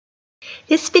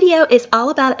This video is all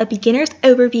about a beginner's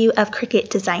overview of Cricut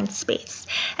Design Space.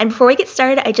 And before we get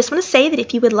started, I just want to say that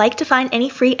if you would like to find any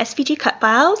free SVG cut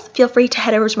files, feel free to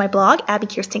head over to my blog,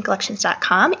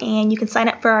 abbikirstencollections.com, and you can sign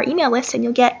up for our email list and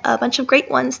you'll get a bunch of great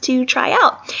ones to try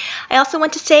out. I also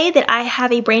want to say that I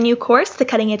have a brand new course, The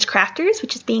Cutting Edge Crafters,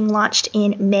 which is being launched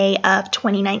in May of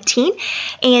 2019,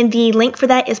 and the link for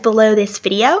that is below this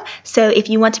video. So if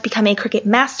you want to become a Cricut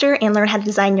master and learn how to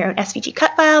design your own SVG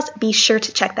cut files, be sure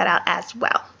to check that out as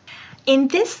well. In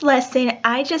this lesson,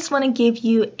 I just want to give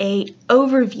you an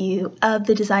overview of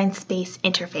the Design Space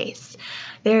interface.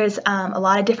 There's a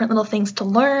lot of different little things to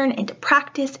learn and to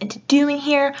practice and to do in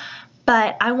here,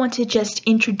 but I want to just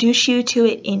introduce you to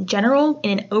it in general,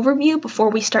 in an overview, before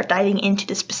we start diving into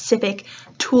the specific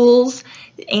tools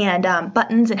and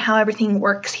buttons and how everything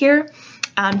works here,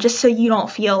 just so you don't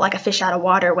feel like a fish out of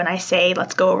water when I say,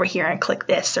 let's go over here and click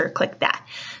this or click that.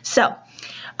 So,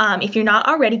 if you're not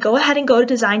already, go ahead and go to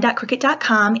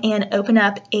design.cricut.com and open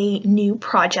up a new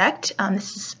project.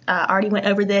 This is already went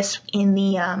over this in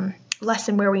the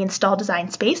lesson where we install Design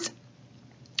Space.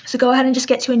 So go ahead and just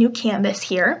get to a new canvas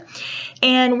here.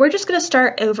 And we're just going to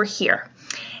start over here.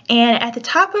 And at the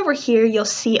top over here, you'll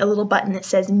see a little button that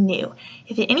says New.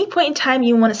 If at any point in time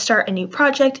you want to start a new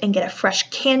project and get a fresh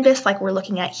canvas like we're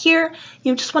looking at here,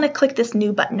 you just want to click this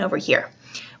New button over here.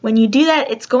 When you do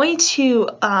that, it's going to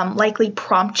likely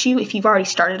prompt you, if you've already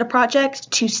started a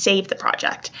project, to save the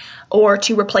project or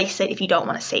to replace it if you don't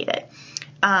want to save it.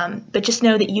 But just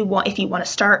know that if you want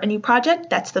to start a new project,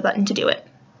 that's the button to do it.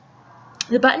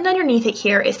 The button underneath it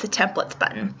here is the templates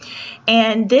button.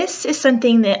 And this is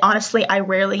something that honestly I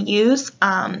rarely use,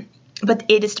 but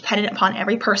it is dependent upon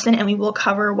every person, and we will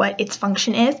cover what its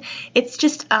function is. It's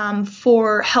just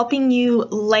for helping you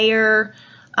layer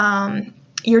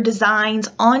your designs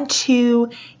onto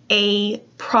a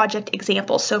project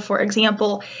example. So for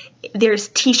example, there's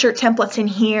t-shirt templates in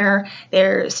here,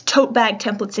 there's tote bag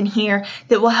templates in here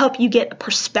that will help you get a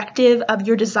perspective of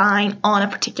your design on a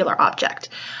particular object.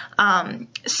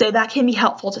 So that can be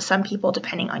helpful to some people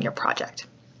depending on your project.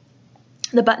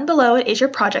 The button below it is your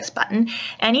projects button.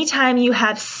 Anytime you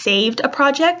have saved a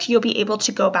project, you'll be able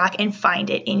to go back and find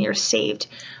it in your saved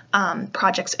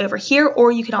projects over here,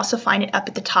 or you can also find it up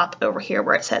at the top over here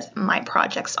where it says My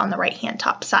Projects on the right-hand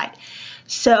top side.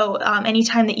 So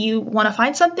anytime that you want to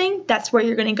find something, that's where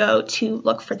you're going to go to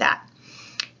look for that.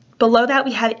 Below that,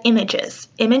 we have images.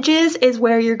 Images is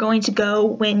where you're going to go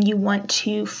when you want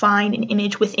to find an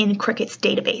image within Cricut's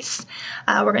database.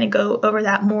 We're going to go over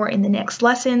that more in the next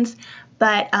lessons,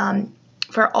 but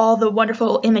for all the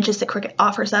wonderful images that Cricut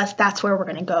offers us, that's where we're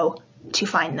going to go to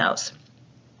find those.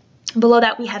 Below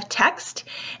that, we have text.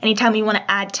 Anytime you want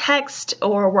to add text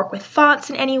or work with fonts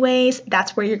in any ways,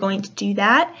 that's where you're going to do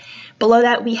that. Below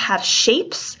that, we have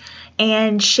shapes,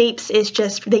 and shapes is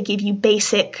just, they give you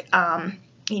basic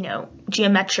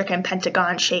geometric and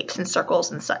pentagon shapes and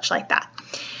circles and such like that.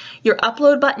 Your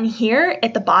upload button here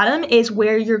at the bottom is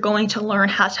where you're going to learn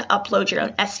how to upload your own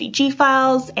SVG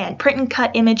files and print and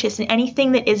cut images and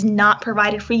anything that is not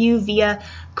provided for you via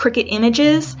Cricut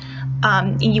Images.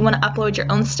 You want to upload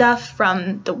your own stuff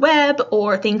from the web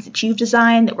or things that you've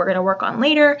designed that we're going to work on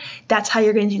later. That's how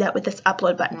you're going to do that with this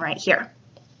upload button right here.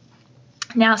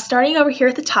 Now, starting over here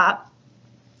at the top,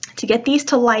 to get these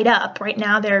to light up, right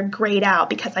now they're grayed out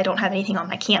because I don't have anything on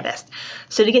my canvas.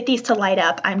 So to get these to light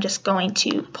up, I'm just going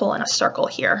to pull in a circle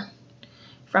here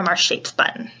from our shapes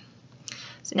button.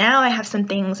 So now I have some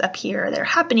things up here that are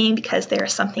happening because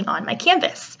there's something on my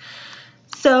canvas.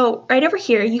 So right over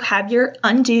here, you have your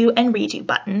undo and redo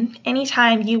button.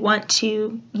 Anytime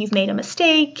you've made a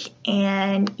mistake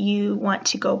and you want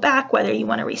to go back, whether you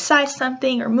want to resize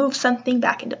something or move something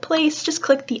back into place, just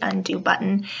click the undo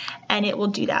button and it will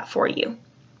do that for you.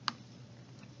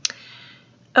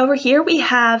 Over here, we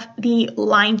have the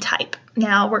line type.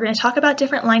 Now, we're going to talk about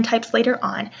different line types later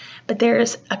on, but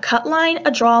there's a cut line,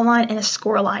 a draw line, and a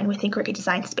score line within Cricut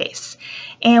Design Space.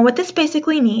 And what this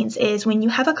basically means is when you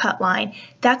have a cut line,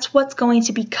 that's what's going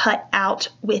to be cut out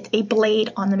with a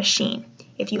blade on the machine.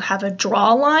 If you have a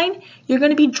draw line, you're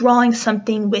going to be drawing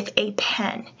something with a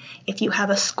pen. If you have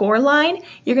a score line,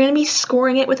 you're going to be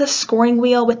scoring it with a scoring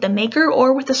wheel with the Maker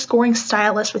or with a scoring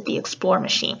stylus with the Explore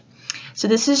machine. So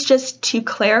this is just to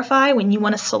clarify when you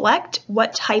want to select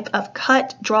what type of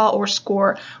cut, draw, or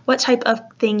score, what type of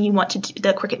thing you want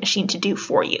the Cricut machine to do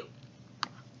for you.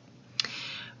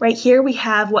 Right here we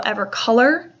have whatever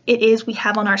color it is we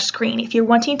have on our screen. If you're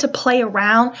wanting to play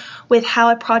around with how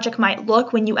a project might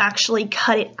look when you actually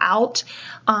cut it out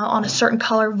on a certain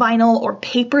color vinyl or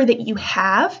paper that you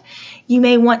have, you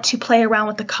may want to play around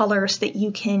with the colors that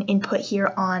you can input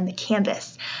here on the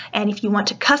canvas. And if you want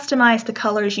to customize the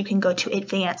colors, you can go to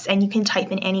Advanced and you can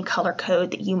type in any color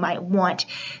code that you might want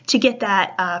to get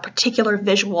that particular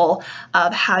visual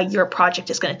of how your project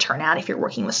is going to turn out if you're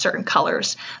working with certain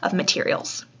colors of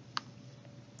materials.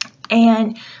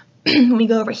 And when we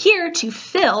go over here to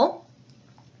fill,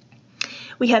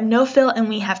 we have no fill and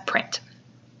we have print.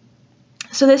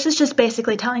 So this is just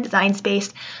basically telling Design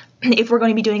Space if we're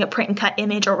going to be doing a print and cut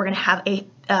image or we're going to have a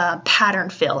pattern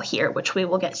fill here, which we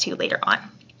will get to later on.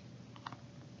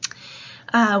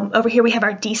 Over here we have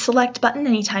our deselect button.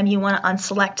 Anytime you want to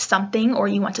unselect something or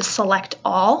you want to select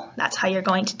all, that's how you're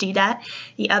going to do that.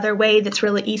 The other way that's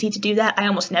really easy to do that, I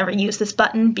almost never use this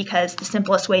button because the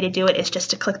simplest way to do it is just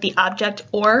to click the object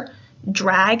or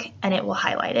drag and it will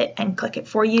highlight it and click it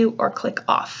for you, or click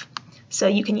off. So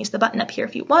you can use the button up here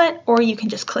if you want, or you can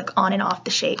just click on and off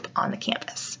the shape on the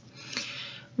canvas.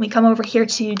 When we come over here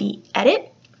to the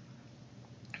edit,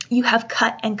 you have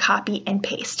cut and copy and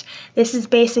paste. This is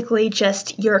basically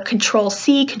just your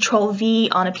Control-C, Control-V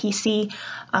on a PC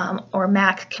or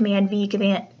Mac, Command-V,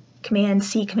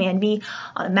 Command-C, Command-V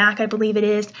on a Mac, I believe it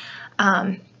is.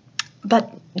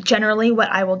 But generally what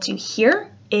I will do here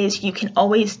is you can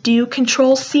always do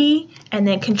Control-C and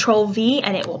then Control-V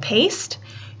and it will paste.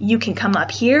 You can come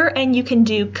up here and you can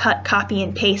do cut, copy,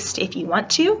 and paste if you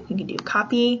want to. You can do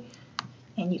copy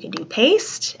and you can do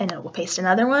paste and it will paste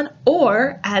another one.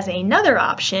 Or as another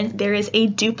option, there is a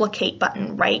duplicate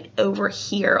button right over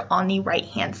here on the right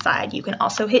hand side. You can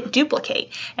also hit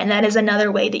duplicate, and that is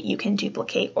another way that you can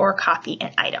duplicate or copy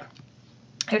an item.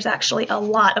 There's actually a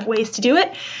lot of ways to do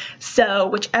it. So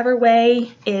whichever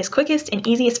way is quickest and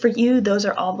easiest for you, those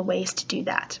are all the ways to do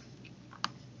that.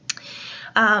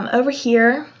 Over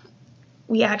here,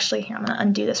 we actually, here, I'm going to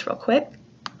undo this real quick.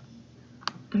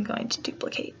 I'm going to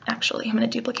duplicate, actually, I'm going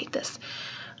to duplicate this.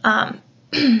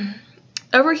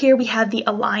 Over here, we have the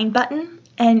align button.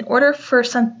 And in order for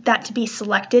that to be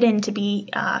selected and to be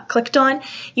clicked on,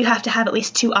 you have to have at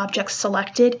least 2 objects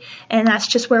selected. And that's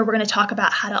just where we're going to talk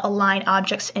about how to align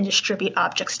objects and distribute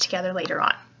objects together later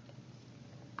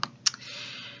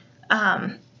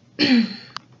on.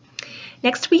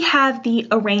 Next, we have the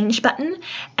arrange button,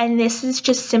 and this is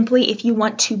just simply if you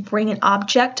want to bring an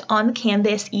object on the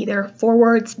canvas, either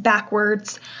forwards,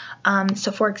 backwards.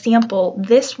 So for example,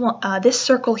 this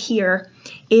circle here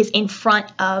is in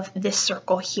front of this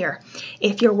circle here.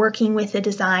 If you're working with a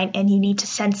design and you need to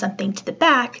send something to the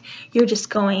back, you're just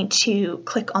going to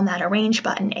click on that arrange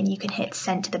button and you can hit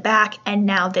send to the back, and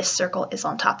now this circle is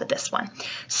on top of this one.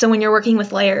 So when you're working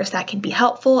with layers, that can be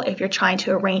helpful if you're trying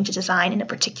to arrange a design in a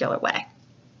particular way.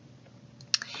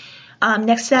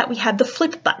 Next to that, we have the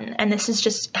flip button, and this is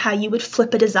just how you would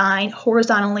flip a design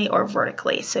horizontally or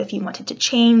vertically. So if you wanted to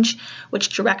change which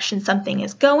direction something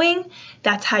is going,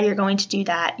 that's how you're going to do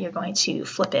that. You're going to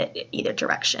flip it either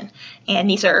direction. And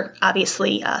these are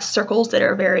obviously circles that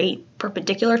are very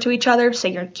perpendicular to each other, so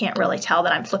you can't really tell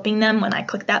that I'm flipping them when I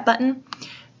click that button,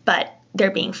 but they're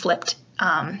being flipped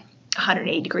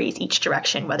 180 degrees each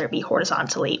direction, whether it be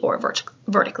horizontally or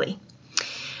vertically.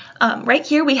 Right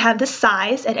here we have the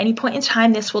size. At any point in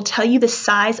time, this will tell you the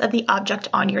size of the object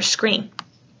on your screen.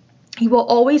 You will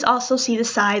always also see the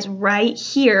size right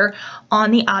here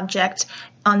on the object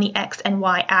on the X and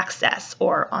Y axis,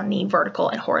 or on the vertical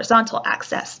and horizontal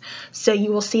axis. So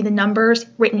you will see the numbers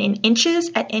written in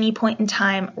inches at any point in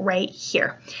time right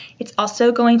here. It's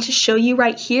also going to show you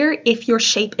right here if your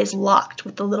shape is locked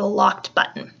with the little locked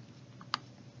button.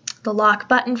 The lock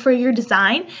button for your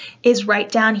design is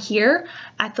right down here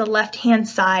at the left-hand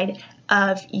side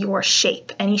of your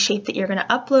shape. Any shape that you're going to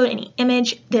upload, any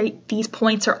image, these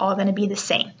points are all going to be the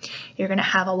same. You're going to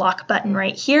have a lock button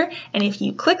right here, and if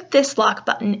you click this lock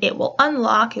button, it will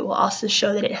unlock. It will also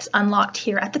show that it has unlocked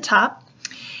here at the top,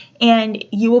 and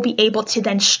you will be able to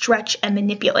then stretch and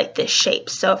manipulate this shape.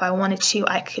 So if I wanted to,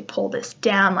 I could pull this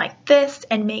down like this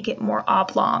and make it more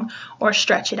oblong, or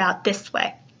stretch it out this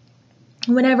way.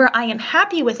 Whenever I am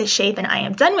happy with a shape and I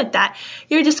am done with that,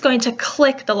 you're just going to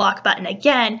click the lock button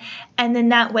again, and then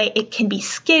that way it can be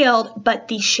scaled, but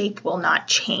the shape will not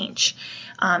change.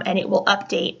 And it will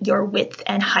update your width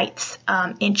and heights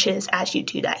inches as you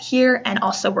do that here, and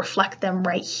also reflect them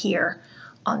right here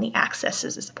on the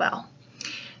axes as well.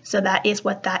 So that is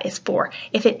what that is for.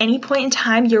 If at any point in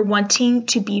time you're wanting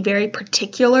to be very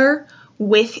particular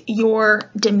with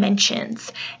your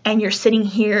dimensions and you're sitting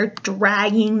here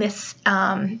dragging this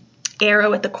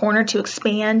arrow at the corner to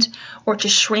expand or to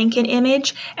shrink an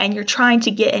image, and you're trying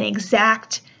to get an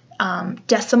exact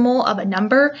decimal of a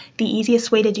number, the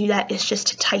easiest way to do that is just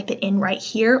to type it in right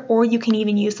here, or you can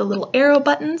even use the little arrow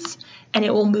buttons and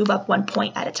it will move up 1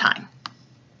 point at a time.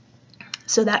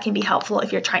 So that can be helpful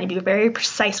if you're trying to be very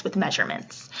precise with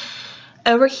measurements.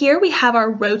 Over here we have our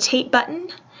rotate button,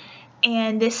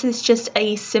 and this is just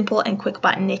a simple and quick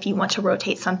button if you want to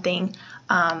rotate something,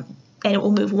 and it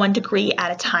will move 1 degree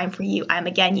at a time for you. I'm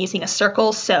again using a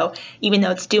circle, so even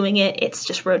though it's doing it, it's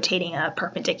just rotating a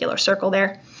perpendicular circle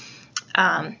there.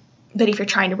 But if you're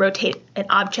trying to rotate an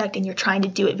object and you're trying to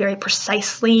do it very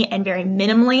precisely and very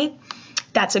minimally,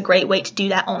 that's a great way to do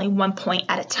that, only 1 point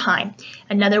at a time.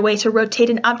 Another way to rotate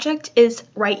an object is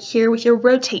right here with your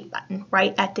rotate button,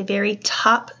 right at the very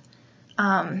top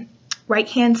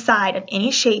right-hand side of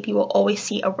any shape, you will always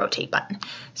see a rotate button.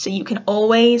 So you can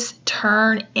always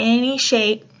turn any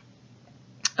shape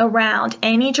around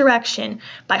any direction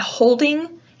by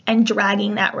holding and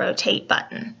dragging that rotate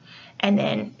button. And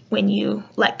then when you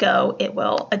let go, it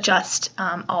will adjust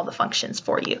all the functions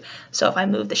for you. So if I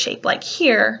move the shape like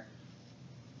here,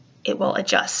 it will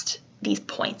adjust these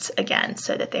points again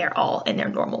so that they are all in their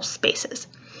normal spaces.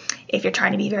 If you're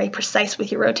trying to be very precise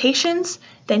with your rotations,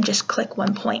 then just click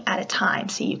 1 point at a time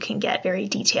so you can get very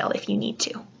detailed if you need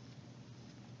to.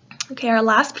 Okay, our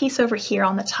last piece over here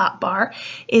on the top bar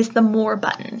is the More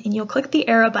button, and you'll click the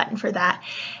arrow button for that.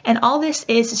 And all this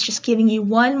is just giving you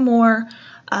one more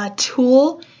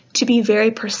tool to be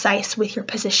very precise with your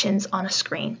positions on a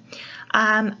screen.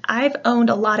 I've owned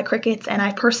a lot of Cricuts, and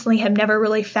I personally have never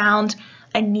really found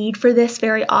a need for this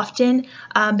very often,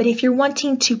 but if you're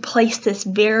wanting to place this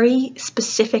very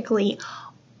specifically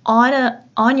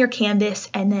on your canvas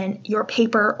and then your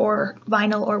paper or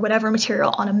vinyl or whatever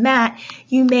material on a mat,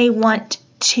 you may want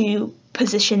to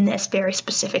position this very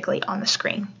specifically on the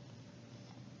screen.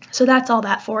 So that's all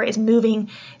that for, is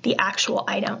moving the actual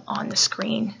item on the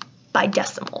screen by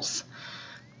decimals.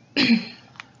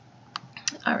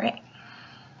 All right.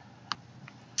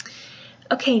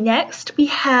 Okay, next we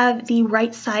have the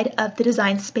right side of the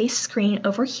Design Space screen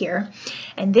over here,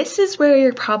 and this is where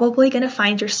you're probably going to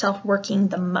find yourself working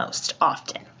the most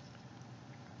often.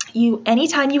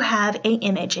 Anytime you have an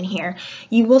image in here,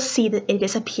 you will see that it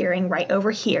is appearing right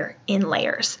over here in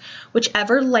layers.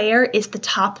 Whichever layer is the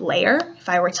top layer, if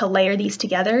I were to layer these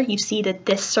together, you see that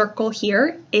this circle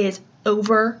here is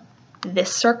over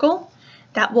this circle.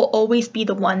 That will always be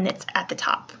the one that's at the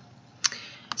top.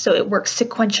 So it works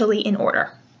sequentially in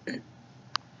order.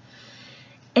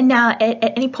 And now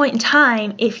at any point in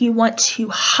time, if you want to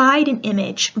hide an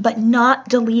image but not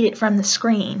delete it from the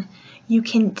screen, you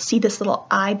can see this little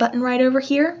I button right over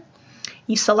here.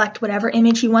 You select whatever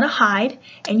image you want to hide,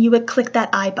 and you would click that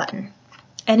I button.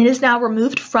 And it is now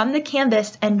removed from the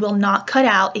canvas and will not cut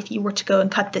out. If you were to go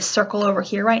and cut this circle over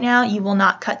here right now, you will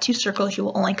not cut 2 circles, you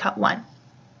will only cut 1.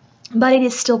 But it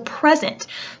is still present,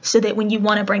 so that when you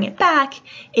want to bring it back,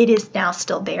 it is now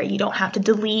still there. You don't have to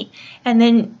delete and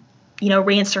then,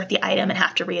 reinsert the item and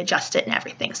have to readjust it and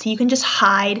everything. So you can just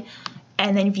hide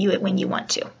and then view it when you want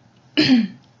to.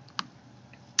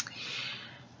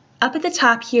 Up at the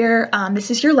top here,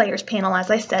 this is your layers panel, as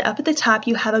I said. Up at the top,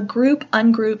 you have a group,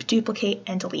 ungroup, duplicate,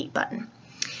 and delete button.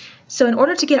 So in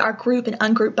order to get our group and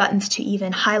ungroup buttons to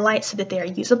even highlight so that they are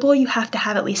usable, you have to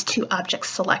have at least 2 objects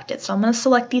selected. So I'm going to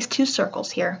select these 2 circles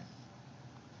here.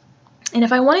 And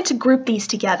if I wanted to group these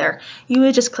together, you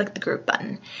would just click the group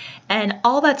button. And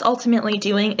all that's ultimately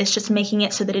doing is just making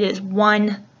it so that it is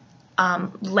one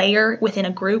layer within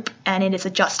a group, and it is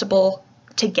adjustable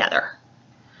together,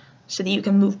 so that you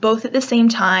can move both at the same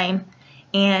time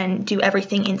and do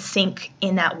everything in sync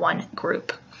in that one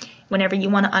group. Whenever you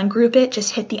want to ungroup it,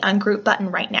 just hit the ungroup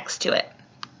button right next to it.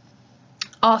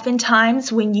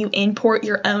 Oftentimes, when you import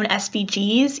your own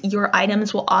SVGs, your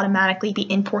items will automatically be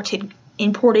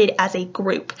imported as a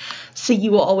group. So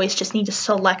you will always just need to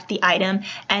select the item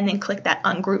and then click that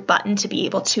ungroup button to be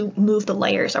able to move the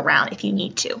layers around if you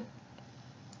need to.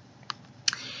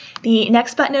 The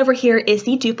next button over here is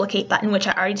the duplicate button, which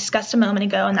I already discussed a moment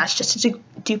ago, and that's just to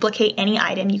duplicate any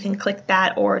item. You can click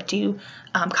that or do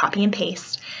copy and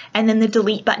paste. And then the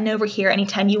delete button over here,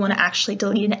 anytime you want to actually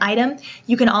delete an item,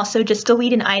 you can also just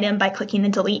delete an item by clicking the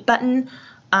delete button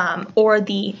or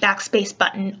the backspace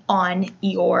button on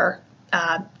your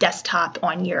desktop,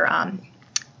 on your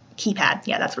keypad.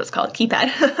 Yeah, that's what it's called,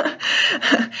 keypad.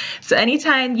 So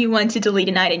anytime you want to delete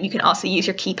an item, you can also use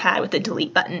your keypad with the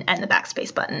delete button and the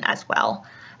backspace button, as well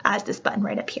as this button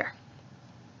right up here.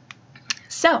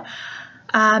 So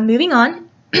moving on,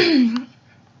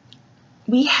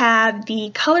 we have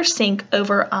the color sync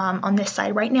over on this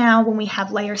side. Right now, when we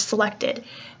have layers selected,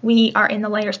 we are in the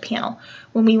layers panel.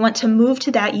 When we want to move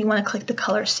to that, you want to click the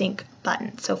color sync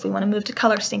button. So if we want to move to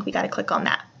color sync, we got to click on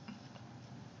that.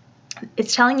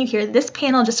 It's telling you here, this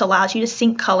panel just allows you to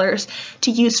sync colors to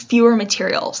use fewer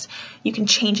materials. You can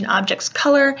change an object's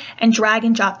color and drag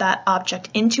and drop that object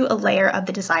into a layer of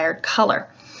the desired color.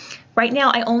 Right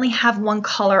now, I only have one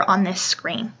color on this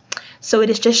screen. So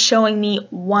it is just showing me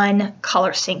one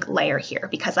color sync layer here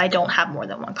because I don't have more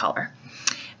than one color.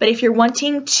 But if you're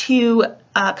wanting to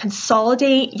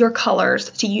consolidate your colors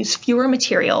to use fewer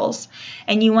materials,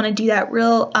 and you want to do that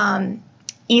real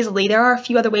easily, there are a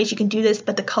few other ways you can do this,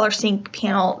 but the color sync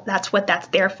panel, that's what that's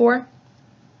there for.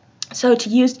 So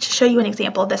to show you an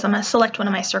example of this, I'm going to select one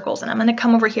of my circles, and I'm going to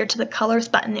come over here to the colors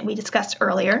button that we discussed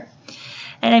earlier,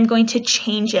 and I'm going to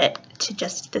change it to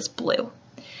just this blue.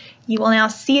 You will now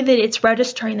see that it's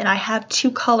registering that I have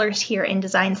two colors here in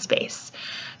Design Space.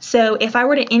 So if I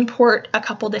were to import a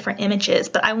couple different images,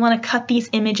 but I want to cut these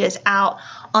images out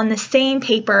on the same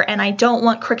paper and I don't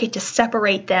want Cricut to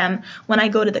separate them when I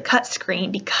go to the cut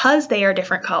screen because they are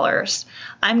different colors,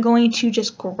 I'm going to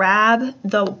just grab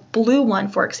the blue one,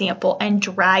 for example, and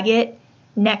drag it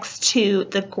next to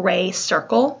the gray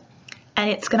circle, and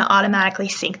it's going to automatically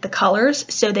sync the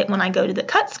colors so that when I go to the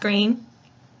cut screen,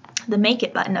 the Make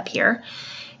It button up here,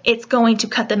 it's going to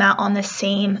cut them out on the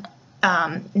same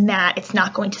mat. It's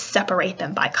not going to separate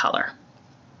them by color.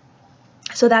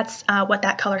 So that's what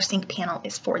that color sync panel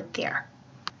is for there.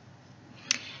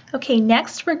 Okay,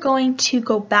 next we're going to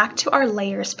go back to our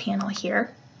layers panel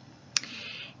here.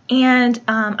 And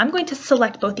I'm going to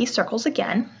select both these circles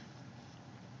again.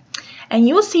 And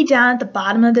you will see down at the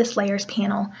bottom of this layers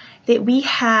panel that we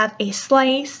have a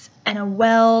slice and a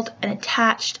weld, an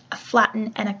attached, a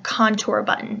flatten, and a contour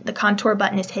button. The contour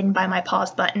button is hidden by my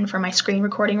pause button for my screen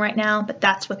recording right now, but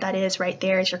that's what that is right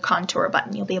there, is your contour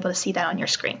button. You'll be able to see that on your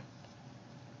screen.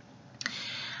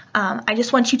 I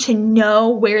just want you to know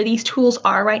where these tools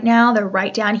are right now. They're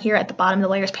right down here at the bottom of the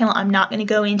layers panel. I'm not going to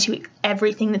go into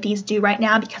everything that these do right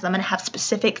now because I'm going to have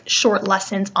specific short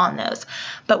lessons on those.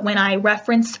 But when I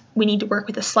reference we need to work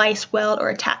with a slice, weld, or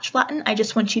attach, flatten, I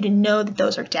just want you to know that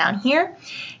those are down here,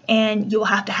 and you'll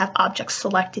have to have objects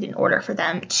selected in order for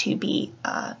them to be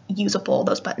usable,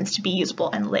 those buttons to be usable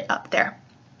and lit up there.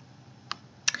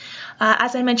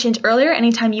 As I mentioned earlier,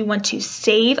 anytime you want to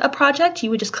save a project, you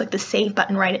would just click the Save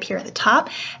button right up here at the top,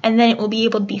 and then it will be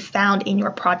able to be found in your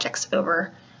projects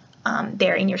over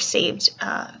there in your saved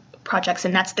projects,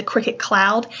 and that's the Cricut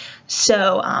Cloud.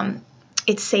 So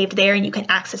it's saved there, and you can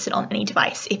access it on any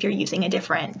device. If you're using a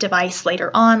different device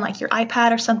later on, like your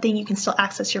iPad or something, you can still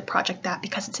access your project that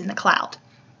because it's in the cloud.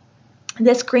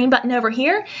 This green button over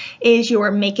here is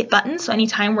your Make It button. So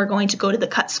anytime we're going to go to the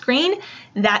cut screen,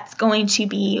 that's going to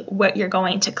be what you're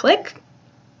going to click.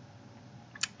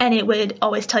 And it would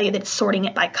always tell you that it's sorting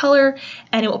it by color,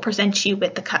 and it will present you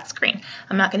with the cut screen.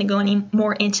 I'm not going to go any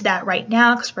more into that right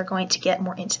now because we're going to get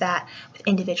more into that with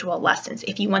individual lessons.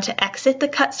 If you want to exit the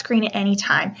cut screen at any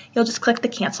time, you'll just click the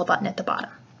Cancel button at the bottom.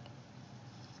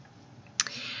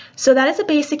 So that is a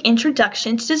basic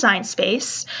introduction to Design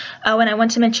Space. And I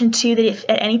want to mention too that if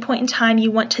at any point in time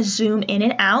you want to zoom in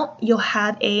and out, you'll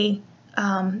have a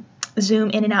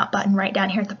zoom in and out button right down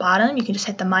here at the bottom. You can just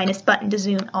hit the minus button to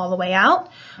zoom all the way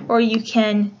out, or you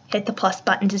can hit the plus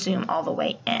button to zoom all the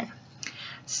way in.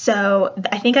 So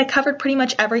I think I covered pretty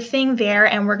much everything there,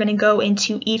 and we're going to go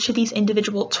into each of these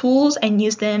individual tools and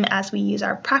use them as we use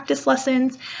our practice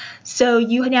lessons. So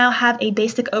you now have a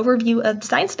basic overview of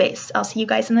Design Space. I'll see you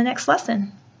guys in the next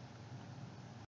lesson.